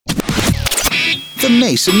The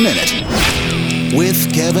Mason Minute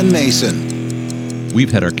with Kevin Mason.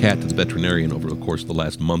 We've had our cat to the veterinarian over the course of the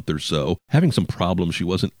last month or so, having some problems. She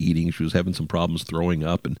wasn't eating. She was having some problems throwing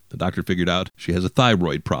up, and the doctor figured out she has a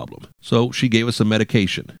thyroid problem. So she gave us some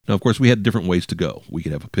medication. Now, of course, we had different ways to go. We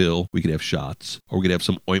could have a pill, we could have shots, or we could have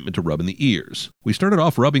some ointment to rub in the ears. We started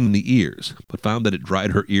off rubbing in the ears, but found that it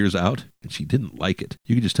dried her ears out, and she didn't like it.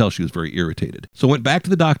 You could just tell she was very irritated. So went back to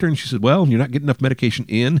the doctor, and she said, well, you're not getting enough medication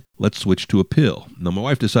in. Let's switch to a pill. Now, my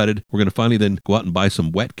wife decided we're going to finally then go out and buy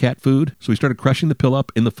some wet cat food. So we started crushing the pill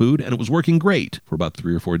up in the food, and it was working great for about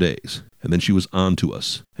 3 or 4 days. And then she was on to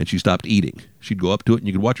us, and she stopped eating. She'd go up to it, and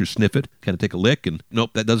you could watch her sniff it, kind of take a lick, and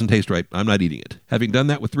nope, that doesn't taste right. I'm not eating it. Having done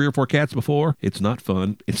that with 3 or 4 cats before, it's not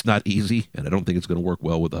fun, it's not easy, and I don't think it's going to work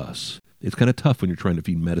well with us. It's kind of tough when you're trying to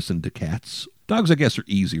feed medicine to cats. Dogs, I guess, are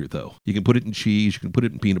easier, though. You can put it in cheese, you can put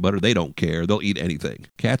it in peanut butter. They don't care. They'll eat anything.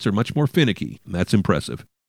 Cats are much more finicky, and that's impressive.